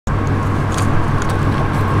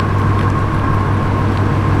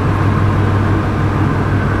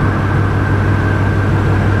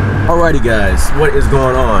Alrighty guys, what is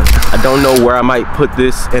going on? I don't know where I might put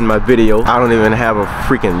this in my video. I don't even have a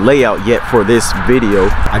freaking layout yet for this video.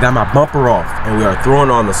 I got my bumper off and we are throwing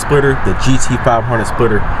on the splitter, the GT500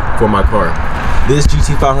 splitter for my car. This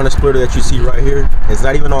GT500 splitter that you see right here, it's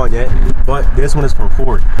not even on yet, but this one is from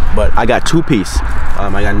Ford. But I got two piece. I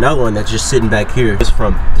got another one that's just sitting back here. It's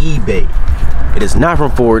from eBay. It is not from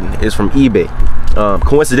Ford, it's from eBay.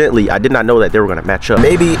 Coincidentally, I did not know that they were gonna match up.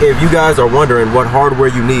 Maybe if you guys are wondering what hardware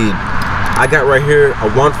you need, I got right here a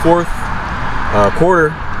 1/4 quarter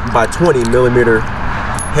by 20 millimeter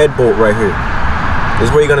head bolt right here. This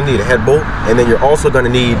is where you're gonna need a head bolt, and then you're also gonna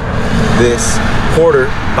need this quarter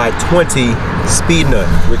by 20 speed nut,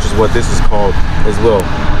 which is what this is called as well.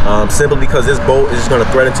 Simply because this bolt is just gonna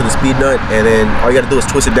thread into the speed nut, and then all you gotta do is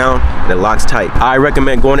twist it down and it locks tight. I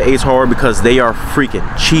recommend going to Ace Hardware because they are freaking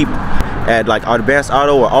cheap. At like Advanced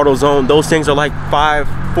Auto or AutoZone, those things are like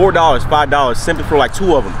 $4, $5 simply for like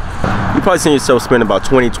two of them. You probably seen yourself spend about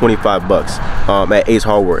 20-25 bucks at Ace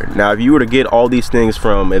Hardware. Now if you were to get all these things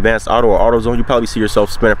from Advanced Auto or AutoZone, you probably see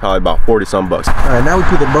yourself spending probably about 40-some bucks. Alright, now we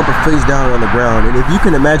put the bumper face down on the ground, and if you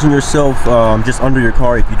can imagine yourself just under your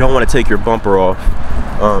car, if you don't want to take your bumper off,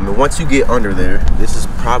 and once you get under there, this is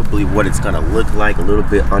probably what it's gonna look like a little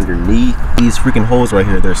bit underneath these freaking holes right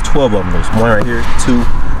here. There's 12 of them. There's one right here, 2,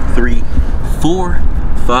 3, 4,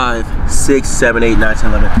 5, 6, 7, 8, 9,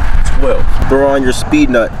 10, 11, 12. Throw on your speed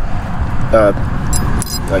nut,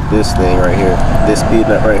 like this thing right here. This speed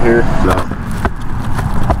nut right here.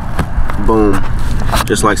 Boom.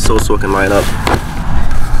 Just like so it can line up.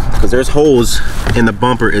 Because there's holes in the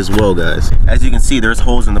bumper as well, guys. As you can see, there's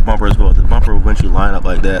holes in the bumper as well. The bumper will eventually line up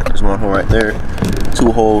like that. There's one hole right there,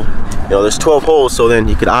 2 holes. You know, there's 12 holes, so then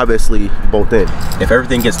you could obviously bolt in. If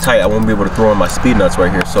everything gets tight, I won't be able to throw in my speed nuts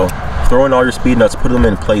right here. So throw in all your speed nuts, put them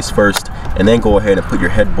in place first, and then go ahead and put your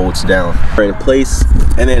head bolts down in place.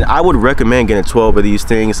 And then I would recommend getting 12 of these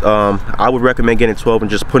things. I would recommend getting 12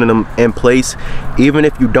 and just putting them in place. Even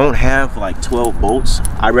if you don't have like 12 bolts,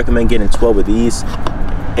 I recommend getting 12 of these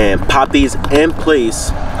and pop these in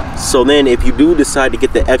place. So then if you do decide to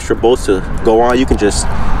get the extra bolts to go on, you can just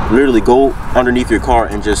literally go underneath your car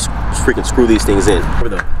and just freaking screw these things in.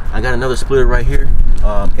 I got another splitter right here.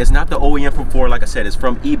 It's not the OEM from Ford, like I said, it's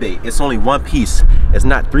from eBay. It's only 1 piece, it's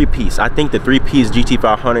not 3-piece. I think the 3-piece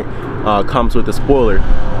GT500 comes with a spoiler.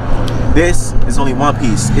 This is only 1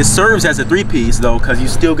 piece. It serves as a 3-piece though, because you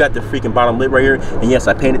still got the freaking bottom lid right here. And yes,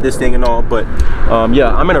 I painted this thing and all, but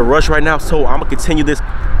yeah, I'm in a rush right now, so I'm gonna continue this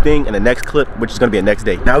thing in the next clip, which is gonna be the next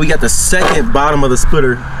day. Now we got the second bottom of the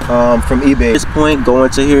splitter from eBay. This point going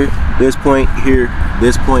to here, this point here,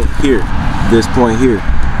 this point here, this point here.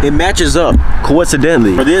 It matches up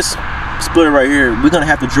coincidentally. For this splitter right here, we're gonna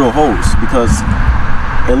have to drill holes because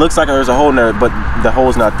it looks like there's a hole in there, but the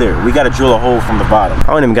hole's not there. We gotta drill a hole from the bottom.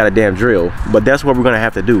 I don't even got a damn drill, but that's what we're gonna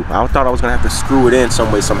have to do. I thought I was gonna have to screw it in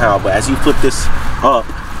some way, somehow, but as you flip this up,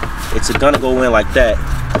 it's gonna go in like that.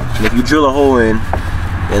 And if you drill a hole in,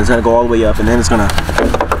 then it's gonna go all the way up, and then it's gonna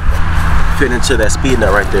fit into that speed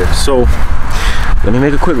nut right there. So let me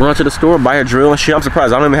make a quick run to the store, buy a drill and shit. I'm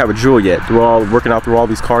surprised I don't even have a drill yet. Through all working out through all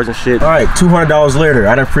these cars and shit. All right, $200 later,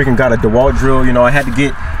 I done freaking got a DeWalt drill. You know,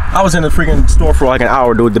 I was in the freaking store for like an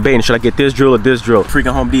hour debating, should I get this drill or this drill?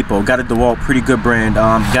 Freaking Home Depot, got a DeWalt, pretty good brand.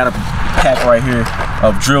 Got a pack right here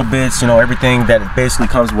of drill bits, you know, everything that basically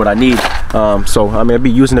comes with what I need. So I mean, I'll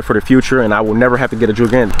be using it for the future, and I will never have to get a drill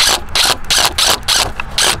again.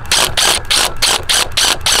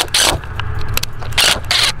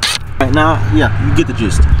 Right now, yeah, you get the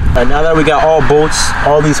gist. Alright, now that we got all bolts,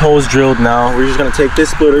 all these holes drilled, now we're just gonna take this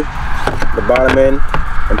splitter, the bottom end,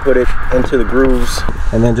 and put it into the grooves,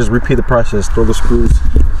 and then just repeat the process. Throw the screws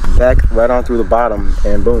back right on through the bottom,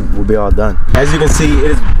 and boom, we'll be all done. As you can see,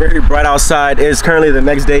 it is very bright outside. It is currently the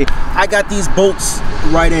next day. I got these bolts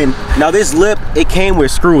right in. Now this lip, it came with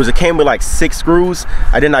screws. It came with like 6 screws.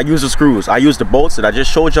 I did not use the screws. I used the bolts that I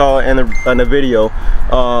just showed y'all in the video.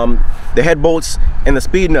 The head bolts and the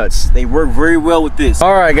speed nuts, they work very well with this.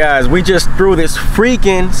 All right guys, we just threw this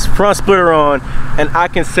freaking front splitter on, and I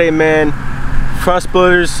can say, man, front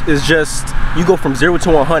splitters is just, you go from 0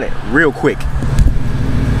 to 100 real quick.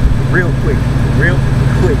 Real quick.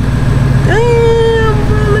 Damn,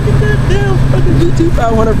 bro, look at that damn fucking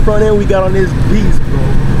GT500 front end we got on this beast, bro.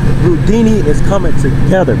 Houdini is coming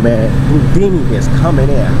together, man. Houdini is coming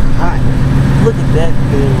in hot. Look at that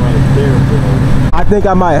thing right there, bro. I think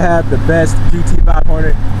I might have the best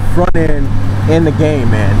GT500 front end in the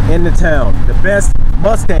game, man, in the town. The best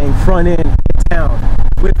Mustang front end in town,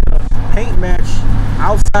 with the paint match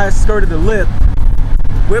outside skirt of the lip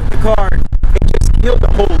with the car. It just killed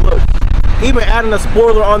the whole look. even adding a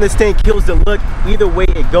spoiler on this thing kills the look either way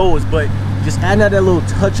it goes, but just adding that little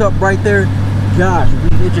touch up right there, gosh,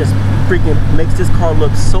 it just freaking makes this car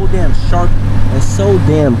look so damn sharp and so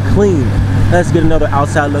damn clean. Let's get another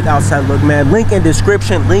outside look, man. Link in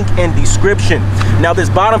description. Now this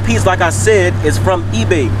bottom piece, like I said, is from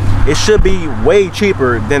eBay. It should be way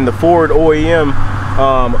cheaper than the Ford OEM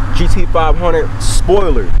GT500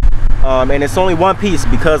 spoiler. And it's only one piece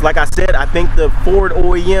because, like I said, I think the Ford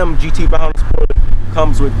OEM GT500 spoiler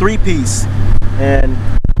comes with 3-piece, and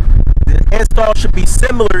the install should be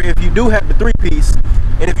similar if you do have the 3-piece.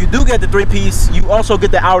 And if you do get the 3-piece, you also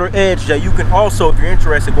get the outer edge that you can also, if you're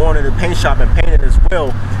interested, go into the paint shop and paint it as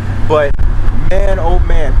well. But man, oh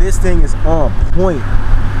man, this thing is on point,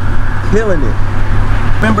 killing it.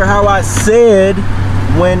 Remember how I said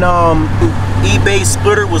when eBay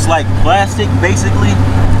splitter was like plastic, basically?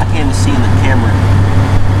 I can't even see in the camera.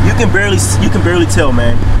 You can barely tell,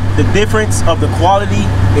 man. The difference of the quality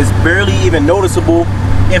is barely even noticeable,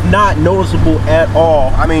 if not noticeable at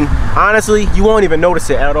all. I mean, honestly, you won't even notice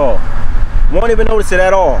it at all.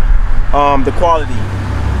 The quality.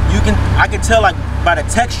 I can tell, like, by the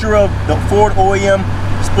texture of the Ford OEM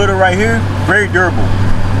splitter right here, very durable.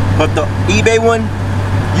 But the eBay one,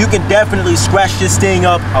 you can definitely scratch this thing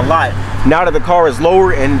up a lot. Now that the car is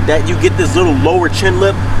lower and that you get this little lower chin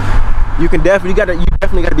lip, you definitely gotta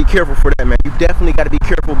be careful for that, man. You definitely gotta be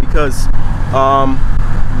careful because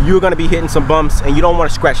you're gonna be hitting some bumps and you don't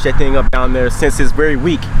want to scratch that thing up down there since it's very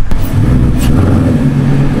weak.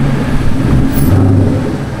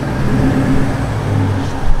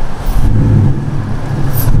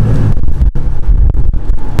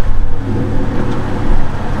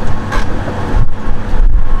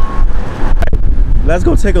 Let's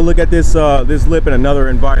go take a look at this this lip in another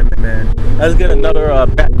environment, man. Let's get another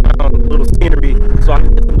background, little scenery, so I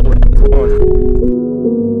can get to know what's going on.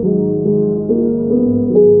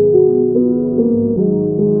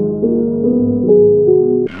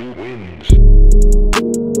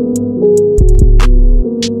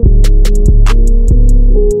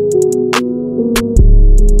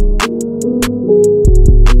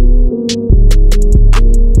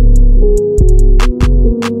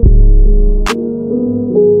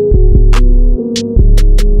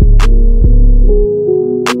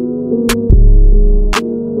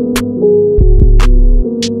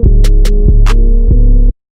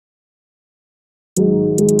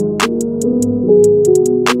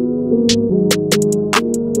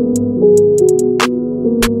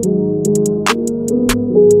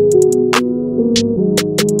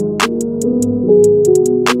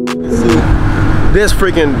 This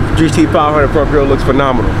freaking GT500 front grille looks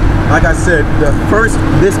phenomenal. Like I said,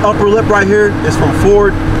 this upper lip right here is from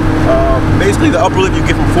Ford. Basically the upper lip you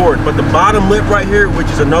get from Ford, but the bottom lip right here, which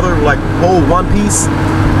is another like whole one piece,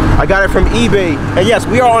 I got it from eBay. And yes,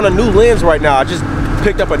 we are on a new lens right now. I just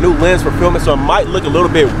picked up a new lens for filming, so it might look a little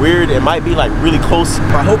bit weird. It might be like really close.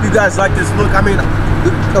 I hope you guys like this look. I mean,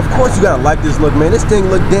 of course you gotta like this look, man. This thing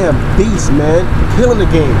look damn beast, man. Killing the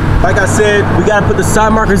game. Like I said, we gotta put the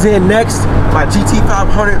side markers in next. My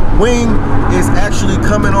GT500 wing is actually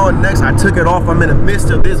coming on next. I took it off. I'm in the midst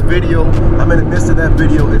of this video. I'm in the midst of that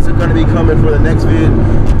video. It's gonna be coming for the next vid.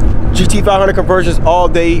 GT500 conversions all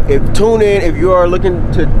day. Tune in if you are looking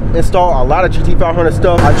to install a lot of GT500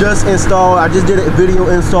 stuff. I just did a video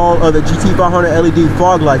install of the GT500 LED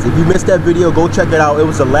fog lights. If you missed that video, go check it out. It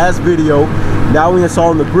was the last video. Now we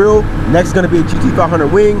installing the grill. Next is gonna be a GT500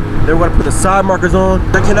 wing. Then we're gonna put the side markers on.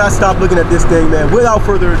 I cannot stop looking at this thing, man. Without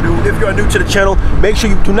further ado, if you are new to the channel, make sure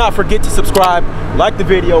you do not forget to subscribe, like the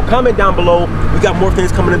video, comment down below. We got more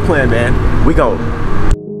things coming in plan, man. We gone.